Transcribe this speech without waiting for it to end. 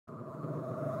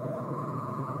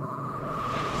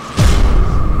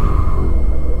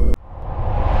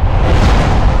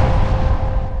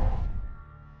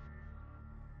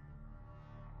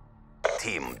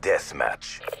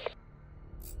deathmatch.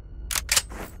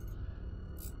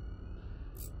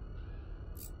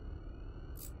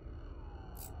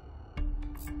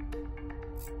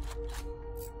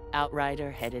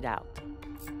 Outrider headed out.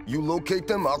 You locate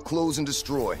them, I'll close and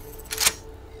destroy.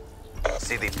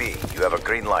 CDP, you have a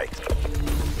green light.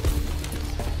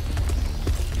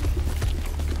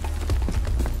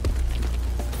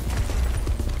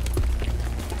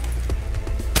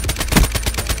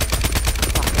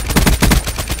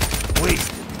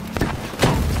 Wasted.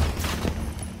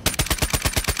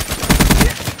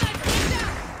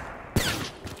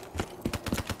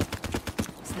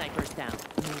 Sniper's down.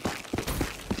 Move up.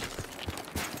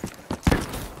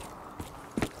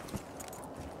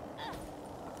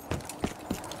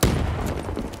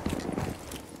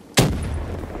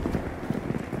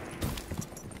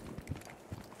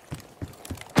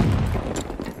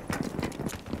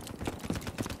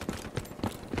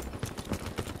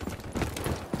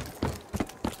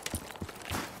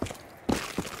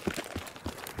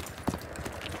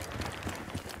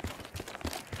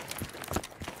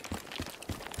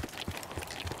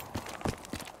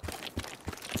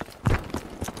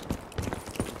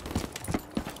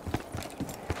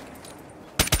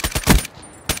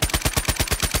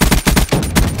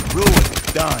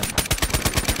 Done.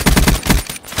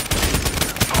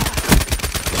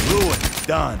 Ruin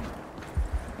done.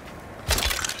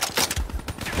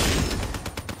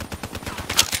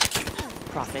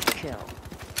 Profit kill.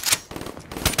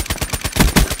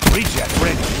 Reject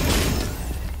ready.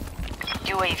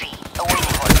 UAV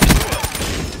awaiting orders.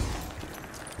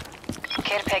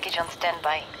 Care package on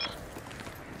standby.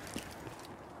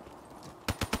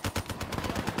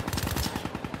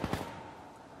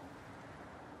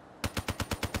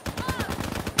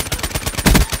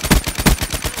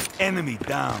 Enemy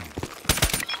down.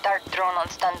 Dart drone on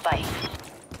standby.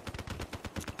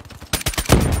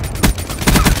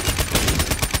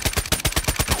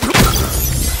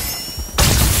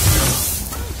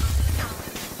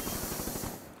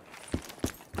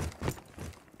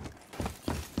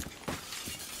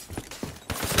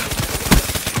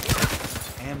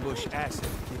 Ambush asset.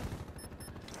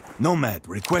 Nomad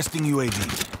requesting UAV.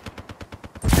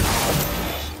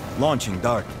 Launching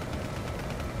dart.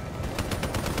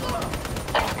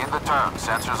 In the turn,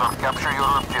 sensors on capture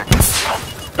your objective.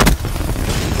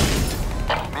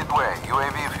 Midway,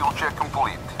 UAV fuel check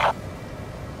complete.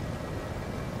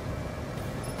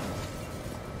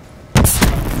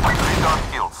 3 dart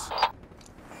kills.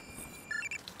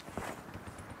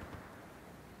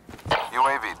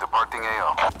 UAV departing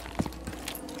AO.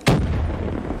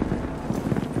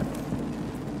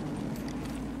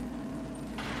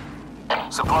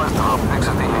 Supplies drop,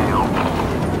 exit the AO.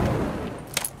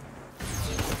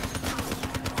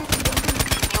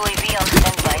 UAV on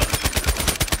standby.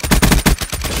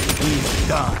 He's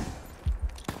done.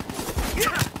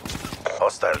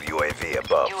 Hostile UAV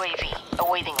above. UAV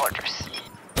awaiting orders.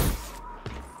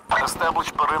 Establish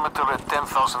perimeter at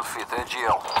 10,000 feet,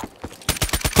 AGL.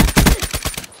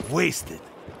 Wasted.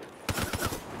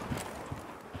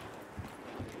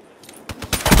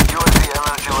 UAV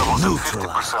energy levels at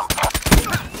Neutralized. 50%.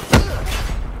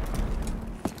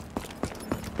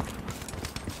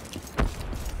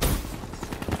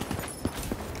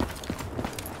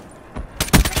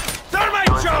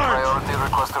 Thermite charge! Priority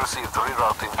request received.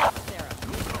 Rerouting.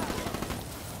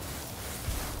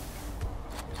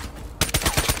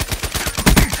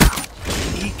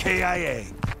 EKIA.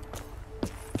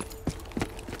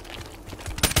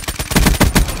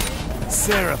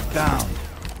 Seraph down.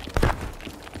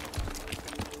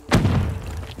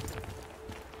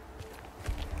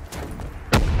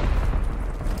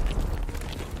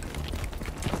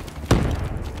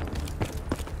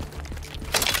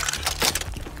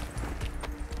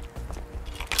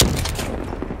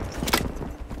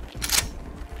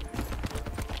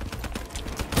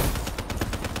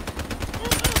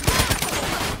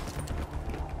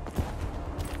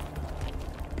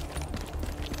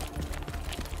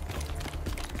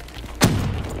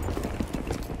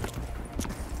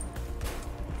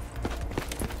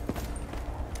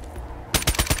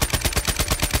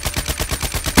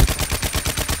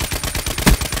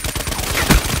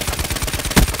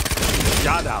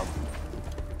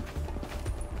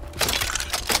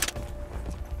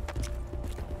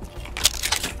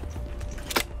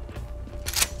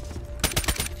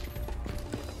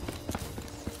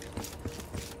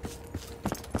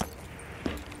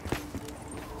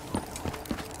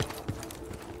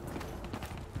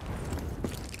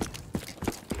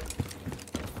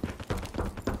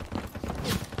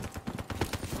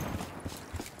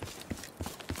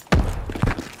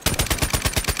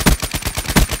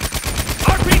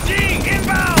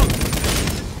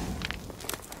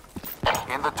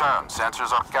 In the turn,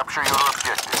 sensors on capture your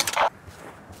objective.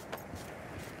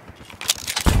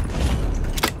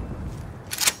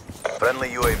 Friendly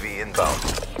UAV inbound.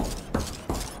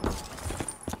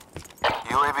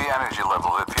 UAV energy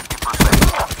level at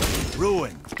 50%.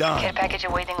 Ruin. Care Done. package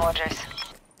awaiting orders.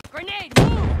 Grenade!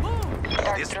 Move! Move!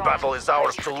 Dart This drone battle is ours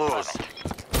ready to for lose.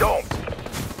 deployment. Don't!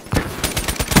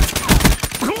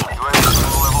 UAV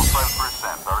level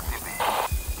 5%. RTB.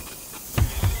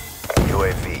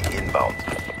 UAV inbound.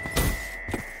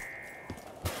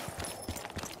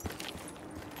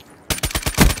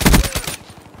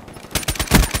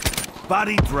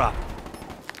 Body drop.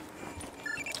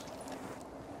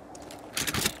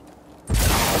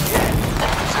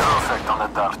 Zero effect on the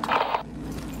dart.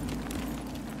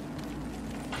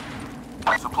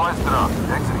 Supplies dropped.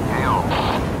 Exiting AO.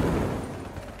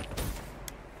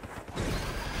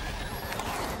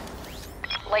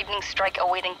 Lightning strike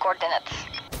awaiting coordinates.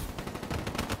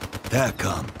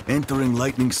 TACOM. Entering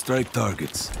lightning strike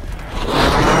targets.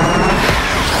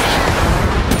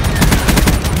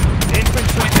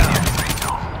 Infantry down.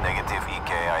 3-2. Negative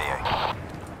EKIA.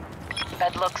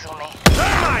 Bad luck, Zumi.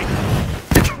 Thermite!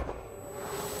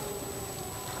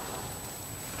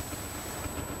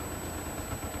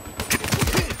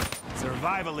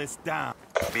 Survivalist down.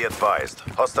 Be advised.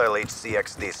 Hostile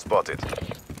HCXD spotted.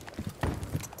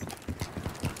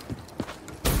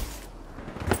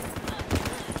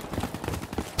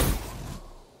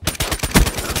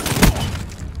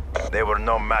 They were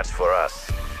no match for us.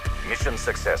 Mission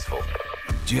successful.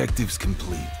 Objectives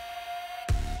complete.